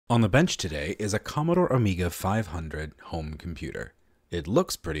On the bench today is a Commodore Amiga 500 home computer. It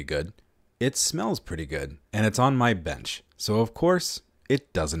looks pretty good, it smells pretty good, and it's on my bench, so of course,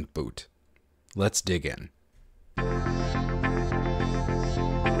 it doesn't boot. Let's dig in.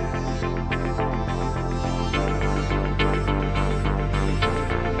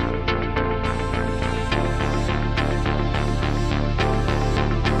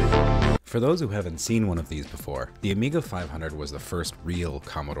 For those who haven't seen one of these before, the Amiga 500 was the first real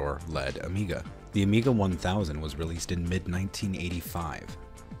Commodore-led Amiga. The Amiga 1000 was released in mid-1985,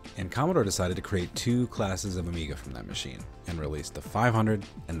 and Commodore decided to create two classes of Amiga from that machine, and released the 500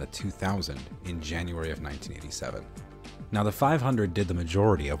 and the 2000 in January of 1987. Now the 500 did the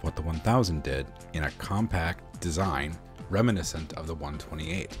majority of what the 1000 did in a compact design reminiscent of the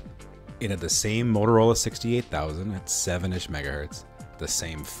 128. It had the same Motorola 68000 at 7-ish MHz, the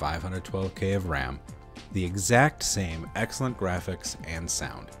same 512K of RAM, the exact same excellent graphics and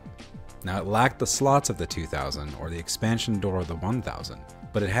sound. Now it lacked the slots of the 2000 or the expansion door of the 1000,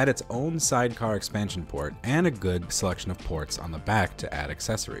 but it had its own sidecar expansion port and a good selection of ports on the back to add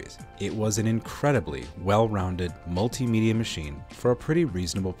accessories. It was an incredibly well-rounded multimedia machine for a pretty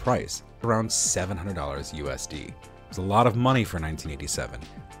reasonable price, around $700 USD. It was a lot of money for 1987,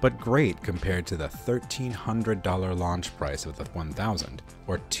 but great compared to the $1,300 launch price of the 1000,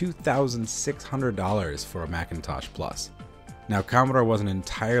 or $2,600 for a Macintosh Plus. Now Commodore wasn't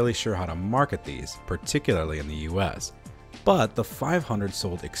entirely sure how to market these, particularly in the US, but the 500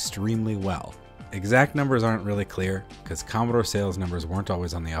 sold extremely well. Exact numbers aren't really clear, because Commodore sales numbers weren't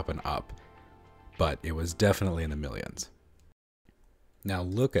always on the up and up, but it was definitely in the millions. Now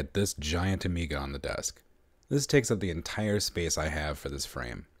look at this giant Amiga on the desk. This takes up the entire space I have for this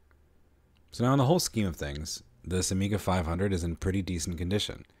frame. So now in the whole scheme of things, this Amiga 500 is in pretty decent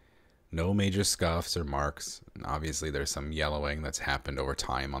condition. No major scuffs or marks, and obviously there's some yellowing that's happened over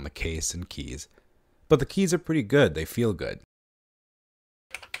time on the case and keys. But the keys are pretty good, they feel good.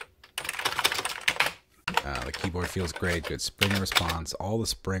 The keyboard feels great, good spring response, all the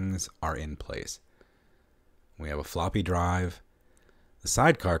springs are in place. We have a floppy drive. The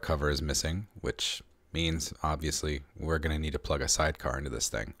sidecar cover is missing, which means obviously we're going to need to plug a sidecar into this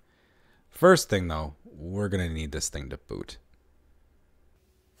thing. First thing though, we're going to need this thing to boot.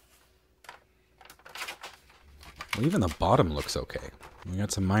 Well, even the bottom looks okay. We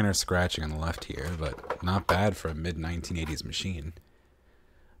got some minor scratching on the left here, but not bad for a mid-1980s machine.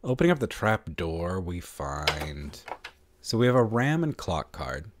 Opening up the trap door, we find... So we have a RAM and clock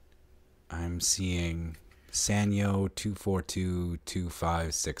card. I'm seeing Sanyo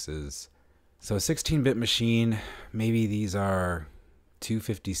 242256s. So a 16-bit machine, maybe these are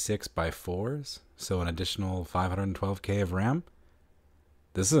 256 by 4s, so an additional 512K of RAM.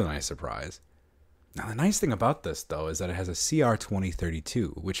 This is a nice surprise. Now the nice thing about this though is that it has a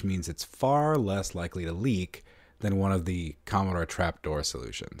CR2032, which means it's far less likely to leak than one of the Commodore trapdoor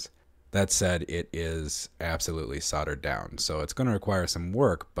solutions. That said, it is absolutely soldered down, so it's going to require some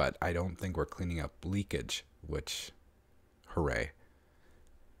work, but I don't think we're cleaning up leakage, which, hooray.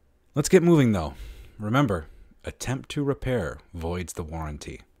 Let's get moving though. Remember, attempt to repair voids the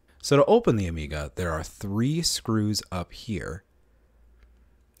warranty. So to open the Amiga, there are 3 screws up here,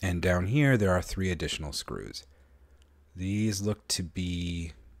 and down here there are 3 additional screws. These look to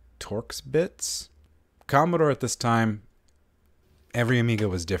be Torx bits. Commodore at this time, every Amiga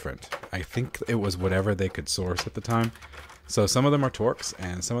was different. I think it was whatever they could source at the time. So some of them are Torx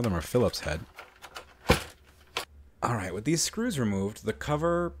and some of them are Phillips head. Alright, with these screws removed, the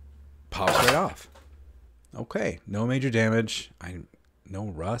cover pops right off. Okay, no major damage, no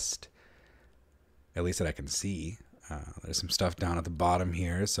rust, at least that I can see. There's some stuff down at the bottom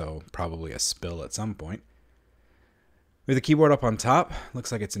here, so probably a spill at some point. With the keyboard up on top,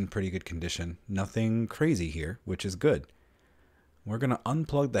 looks like it's in pretty good condition. Nothing crazy here, which is good. We're going to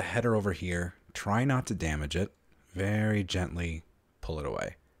unplug the header over here, try not to damage it, very gently pull it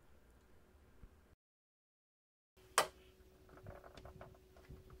away.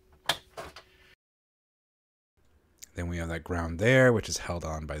 Then we have that ground there, which is held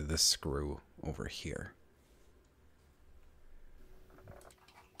on by this screw over here.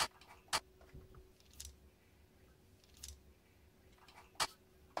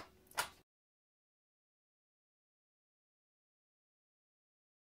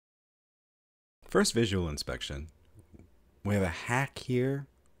 First visual inspection, we have a hack here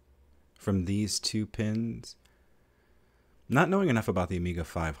from these 2 pins. Not knowing enough about the Amiga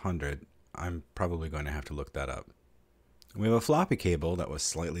 500, I'm probably going to have to look that up. We have a floppy cable that was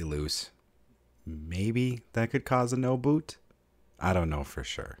slightly loose. Maybe that could cause a no boot? I don't know for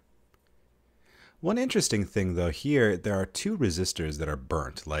sure. One interesting thing though, here there are two resistors that are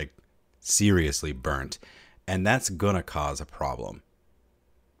burnt, like seriously burnt, and that's gonna cause a problem.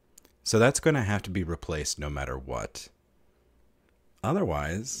 So that's gonna have to be replaced no matter what.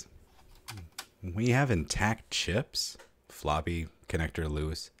 Otherwise, we have intact chips, floppy connector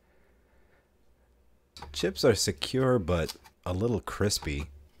loose. Chips are secure but a little crispy.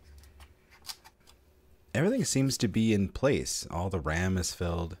 Everything seems to be in place. All the RAM is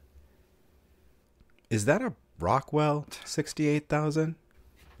filled. Is that a Rockwell 68,000?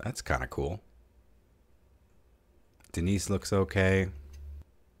 That's kind of cool. Denise looks okay.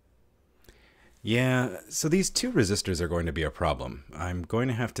 Yeah, so these two resistors are going to be a problem. I'm going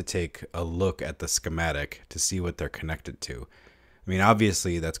to have to take a look at the schematic to see what they're connected to. I mean,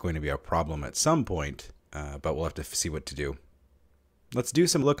 obviously that's going to be a problem at some point, but we'll have to see what to do. Let's do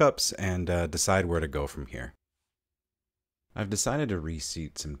some lookups and decide where to go from here. I've decided to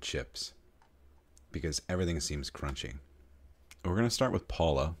reseat some chips because everything seems crunchy. We're going to start with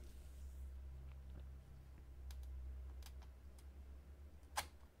Paula.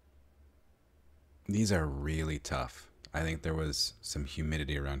 These are really tough. I think there was some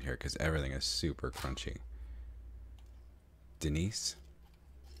humidity around here because everything is super crunchy. Denise.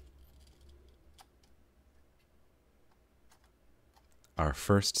 Our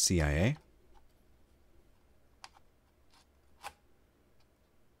first CIA.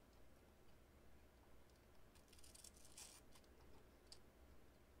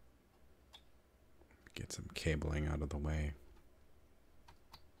 Get some cabling out of the way.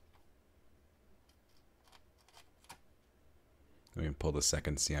 We can pull the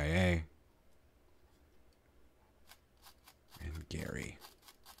second CIA. And Gary.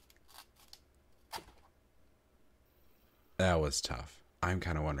 That was tough. I'm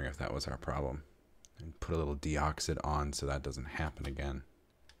kind of wondering if that was our problem. And put a little deoxid on so that doesn't happen again.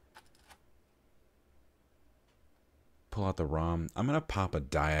 Pull out the ROM. I'm going to pop a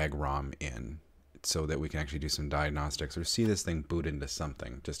DiagROM in so that we can actually do some diagnostics or see this thing boot into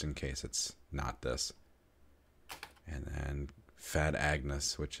something just in case it's not this. And then Fad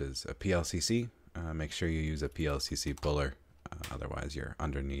Agnes, which is a PLCC. Make sure you use a PLCC puller. Otherwise you're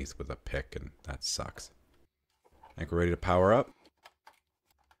underneath with a pick and that sucks. I think we're ready to power up.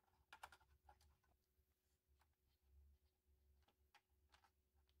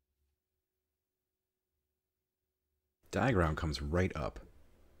 DiagROM comes right up.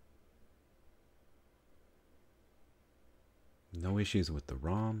 No issues with the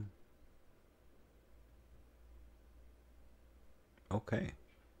ROM. Okay.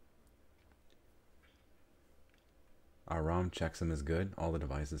 Our ROM checksum is good. All the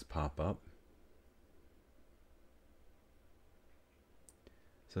devices pop up.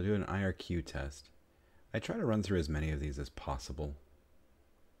 So do an IRQ test. I try to run through as many of these as possible.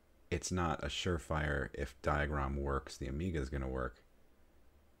 It's not a surefire if DiagROM works, the Amiga is going to work.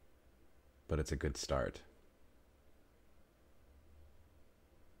 But it's a good start.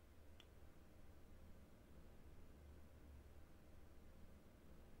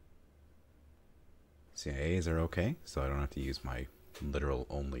 CIAs are okay, so I don't have to use my literal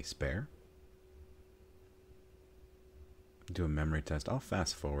only spare. Do a memory test. I'll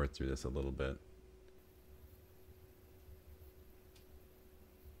fast forward through this a little bit.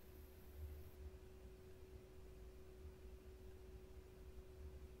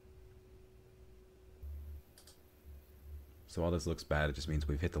 So while this looks bad, it just means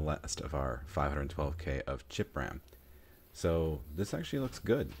we've hit the last of our 512K of chip RAM. So this actually looks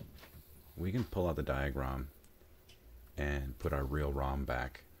good. We can pull out the DiagROM and put our real ROM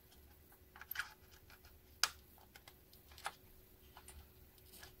back.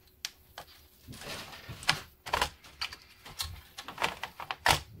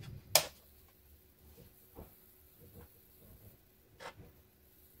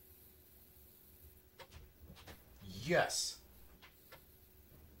 Yes!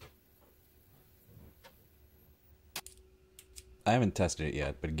 I haven't tested it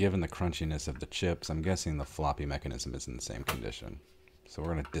yet, but given the crunchiness of the chips, I'm guessing the floppy mechanism is in the same condition. So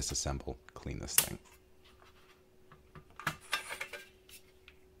we're going to disassemble, clean this thing.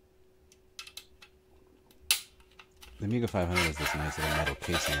 The Amiga 500 has this nice little metal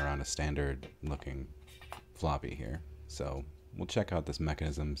casing around a standard looking floppy here. So we'll check out this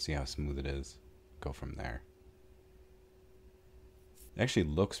mechanism, see how smooth it is, go from there. It actually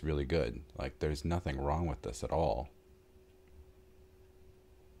looks really good. Like there's nothing wrong with this at all.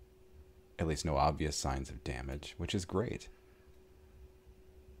 At least no obvious signs of damage, which is great.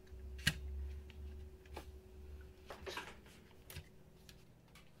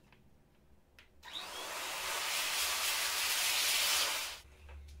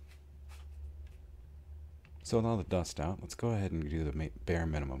 So with all the dust out, let's go ahead and do the bare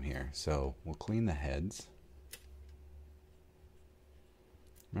minimum here. So we'll clean the heads.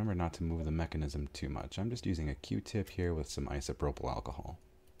 Remember not to move the mechanism too much. I'm just using a Q-tip here with some isopropyl alcohol.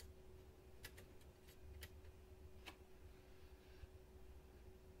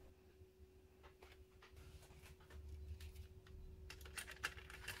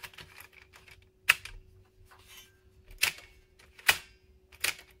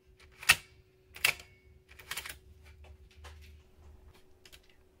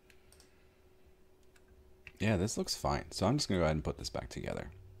 Yeah, this looks fine. So I'm just going to go ahead and put this back together.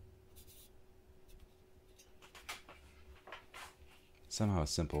 Somehow a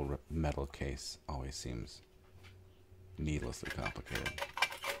simple metal case always seems needlessly complicated.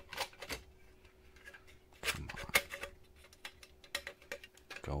 Come on.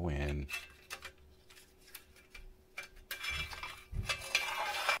 Go in.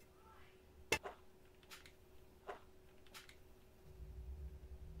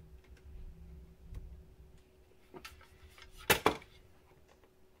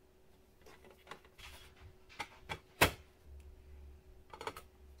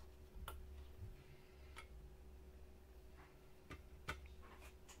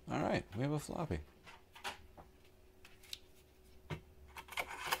 All right, we have a floppy.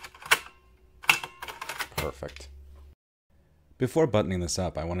 Perfect. Before buttoning this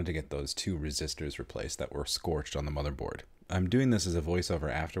up, I wanted to get those two resistors replaced that were scorched on the motherboard. I'm doing this as a voiceover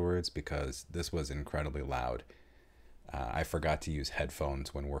afterwards because this was incredibly loud. I forgot to use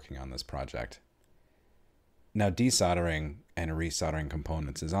headphones when working on this project. Now, desoldering and resoldering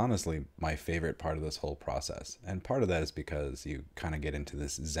components is honestly my favorite part of this whole process. And part of that is because you kind of get into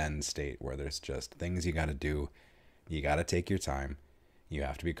this zen state where there's just things you got to do. You got to take your time. You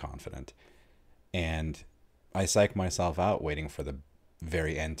have to be confident. And I psych myself out waiting for the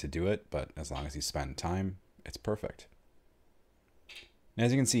very end to do it, but as long as you spend time, it's perfect. And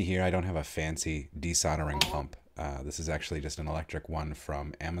as you can see here, I don't have a fancy desoldering pump. This is actually just an electric one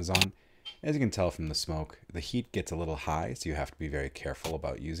from Amazon. As you can tell from the smoke, the heat gets a little high, so you have to be very careful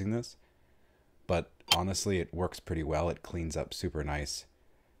about using this. But honestly, it works pretty well. It cleans up super nice.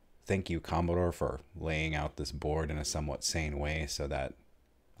 Thank you, Commodore, for laying out this board in a somewhat sane way so that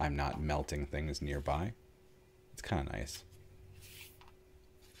I'm not melting things nearby. It's kind of nice.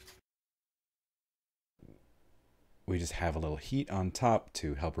 We just have a little heat on top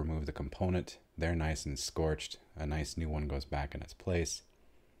to help remove the component. They're nice and scorched. A nice new one goes back in its place.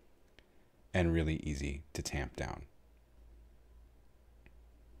 And really easy to tamp down.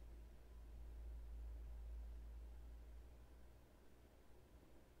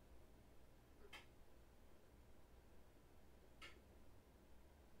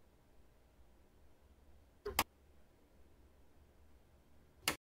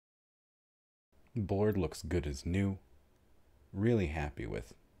 Board looks good as new. Really happy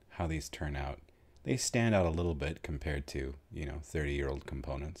with how these turn out. They stand out a little bit compared to, 30-year-old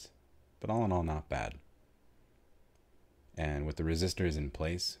components. But all in all, not bad. And with the resistors in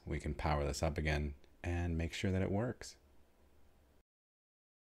place, we can power this up again and make sure that it works.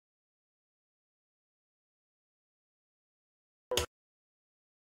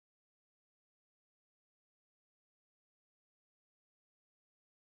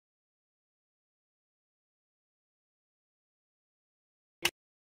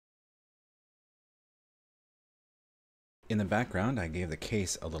 In the background, I gave the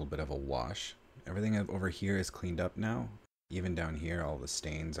case a little bit of a wash. Everything over here is cleaned up now. Even down here, all the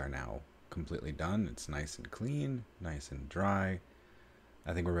stains are now completely done. It's nice and clean, nice and dry.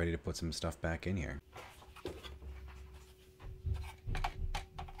 I think we're ready to put some stuff back in here.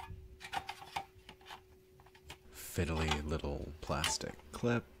 Fiddly little plastic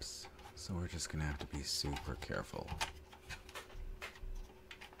clips, so we're just gonna have to be super careful.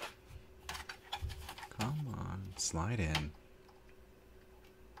 Come on, slide in.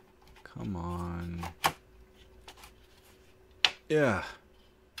 Come on. Yeah.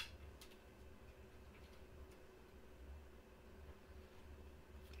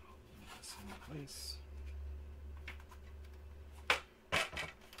 This in place.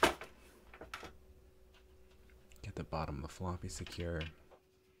 Get the bottom of the floppy secure.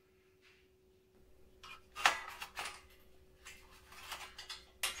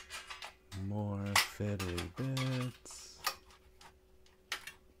 More fiddly bits.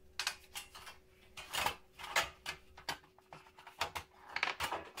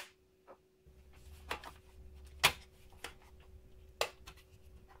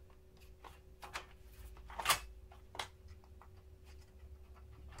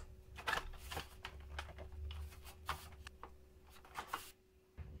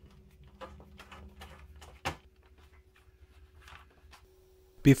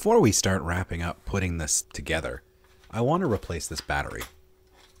 Before we start wrapping up putting this together, I want to replace this battery.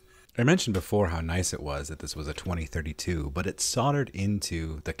 I mentioned before how nice it was that this was a 2032, but it's soldered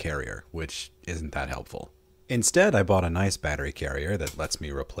into the carrier, which isn't that helpful. Instead, I bought a nice battery carrier that lets me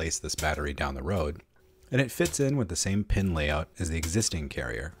replace this battery down the road, and it fits in with the same pin layout as the existing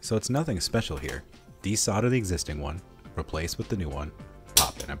carrier, so it's nothing special here. Desolder the existing one, replace with the new one,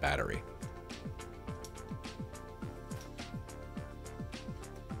 pop in a battery.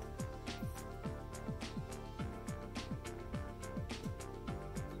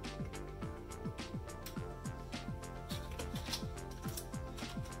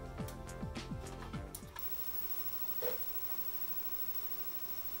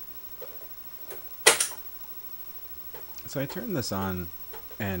 So I turned this on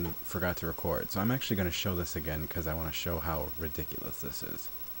and forgot to record, so I'm actually going to show this again because I want to show how ridiculous this is.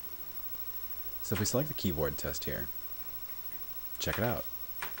 So if we select the keyboard test here, check it out.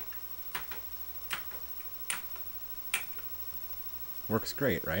 Works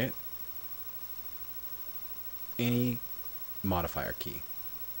great, right? Any modifier key.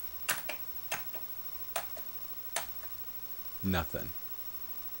 Nothing.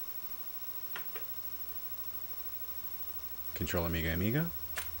 Control Amiga.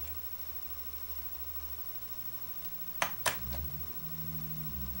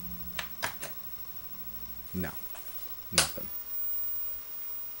 No, nothing.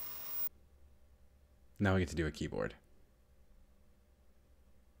 Now we get to do a keyboard.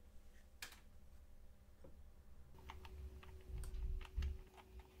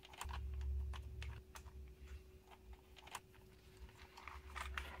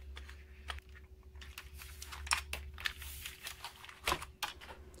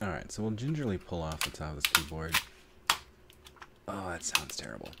 Alright, so we'll gingerly pull off the top of this keyboard. Oh, that sounds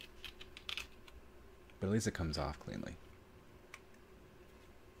terrible. But at least it comes off cleanly.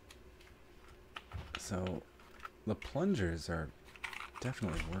 So, the plungers are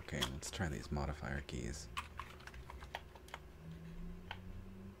definitely working. Let's try these modifier keys.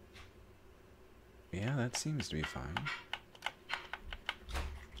 Yeah, that seems to be fine.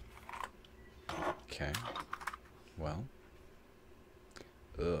 Okay. Well.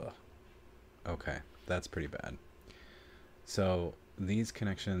 Ugh. Okay, that's pretty bad. So these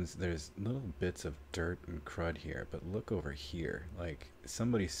connections, there's little bits of dirt and crud here, but look over here. Like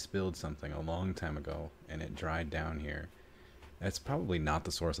somebody spilled something a long time ago and it dried down here. That's probably not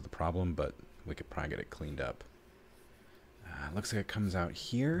the source of the problem, but we could probably get it cleaned up. Looks like it comes out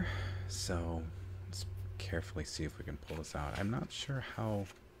here, so let's carefully see if we can pull this out. I'm not sure how...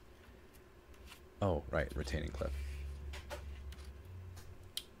 Oh, right, retaining clip.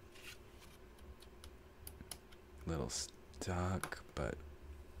 Little stuck, but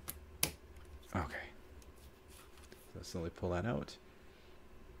okay. So slowly pull that out.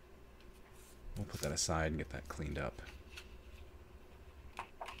 We'll put that aside and get that cleaned up.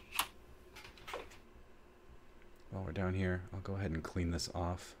 While we're down here, I'll go ahead and clean this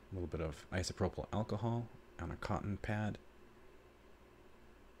off. A little bit of isopropyl alcohol on a cotton pad.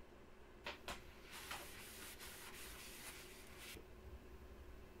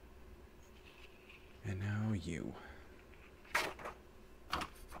 And now you.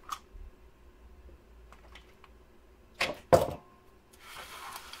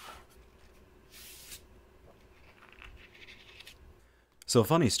 So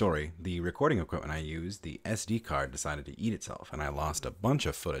funny story, the recording equipment I used, the SD card decided to eat itself and I lost a bunch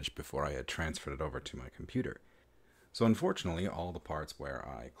of footage before I had transferred it over to my computer. So unfortunately, all the parts where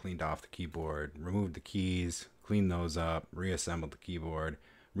I cleaned off the keyboard, removed the keys, cleaned those up, reassembled the keyboard,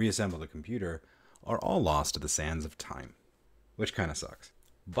 reassembled the computer, are all lost to the sands of time, which kind of sucks.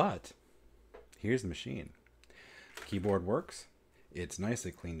 But here's the machine. The keyboard works. It's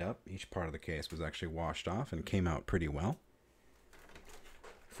nicely cleaned up. Each part of the case was actually washed off and came out pretty well.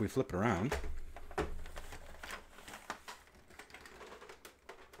 If we flip it around,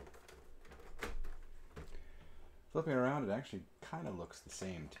 flipping it around, it actually kind of looks the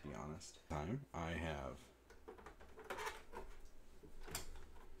same, to be honest. I have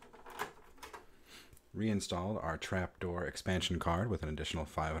reinstalled our trapdoor expansion card with an additional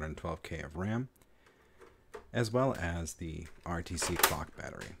 512K of RAM, as well as the RTC clock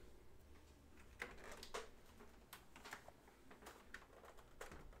battery.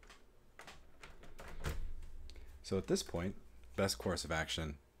 So at this point, best course of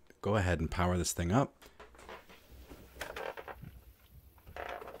action, go ahead and power this thing up.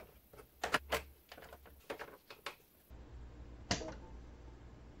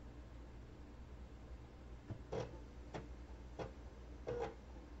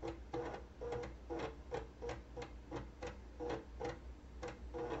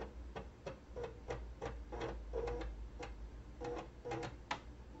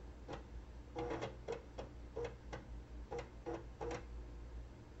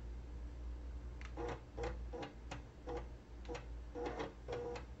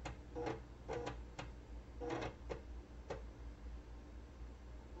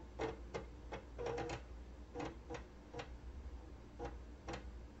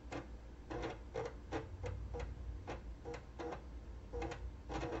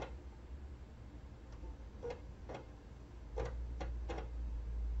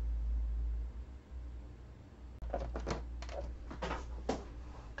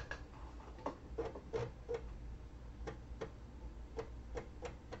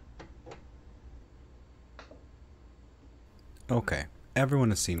 Okay, everyone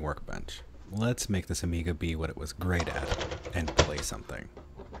has seen Workbench. Let's make this Amiga be what it was great at and play something.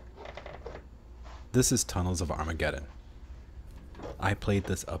 This is Tunnels of Armageddon. I played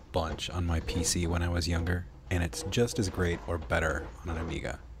this a bunch on my PC when I was younger, and it's just as great or better on an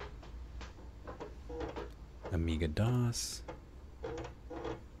Amiga. Amiga DOS.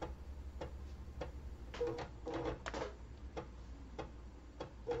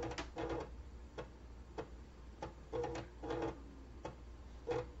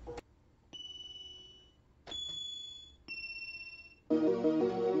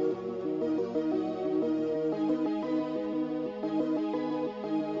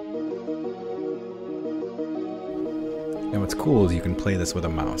 And what's cool is you can play this with a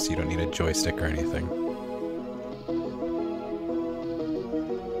mouse. You don't need a joystick or anything.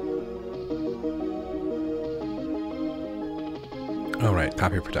 Oh right,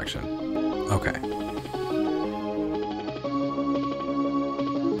 copy protection. Okay.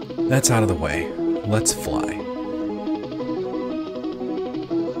 That's out of the way. Let's fly.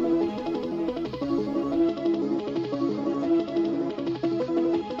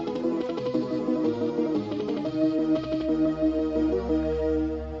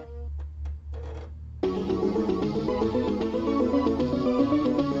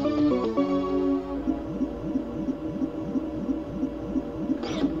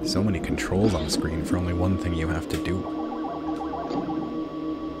 So many controls on the screen for only one thing you have to do.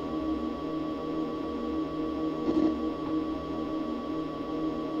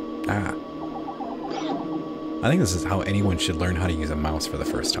 Ah. I think this is how anyone should learn how to use a mouse for the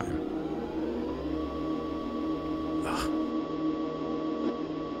first time. Ugh.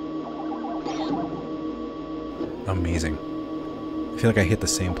 Amazing. I feel like I hit the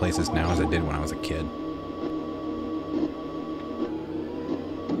same places now as I did when I was a kid.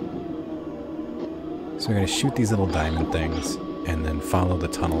 So we're going to shoot these little diamond things, and then follow the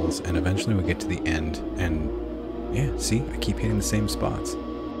tunnels, and eventually we get to the end, and yeah, see? I keep hitting the same spots.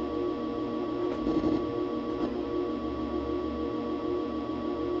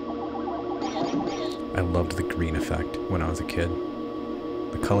 I loved the green effect when I was a kid.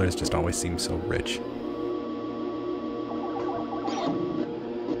 The colors just always seemed so rich.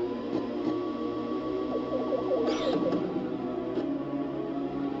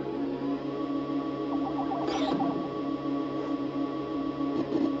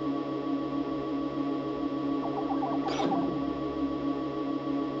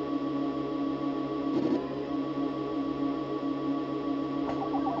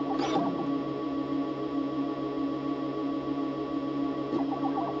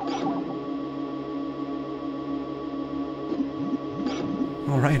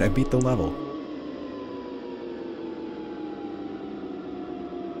 Alright, I beat the level.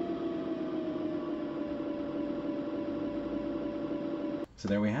 So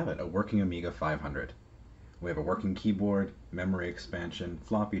there we have it, a working Amiga 500. We have a working keyboard, memory expansion,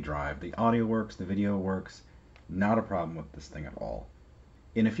 floppy drive, the audio works, the video works. Not a problem with this thing at all.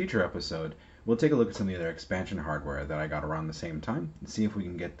 In a future episode, we'll take a look at some of the other expansion hardware that I got around the same time and see if we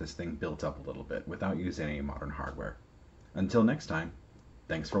can get this thing built up a little bit without using any modern hardware. Until next time,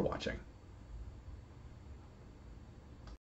 thanks for watching.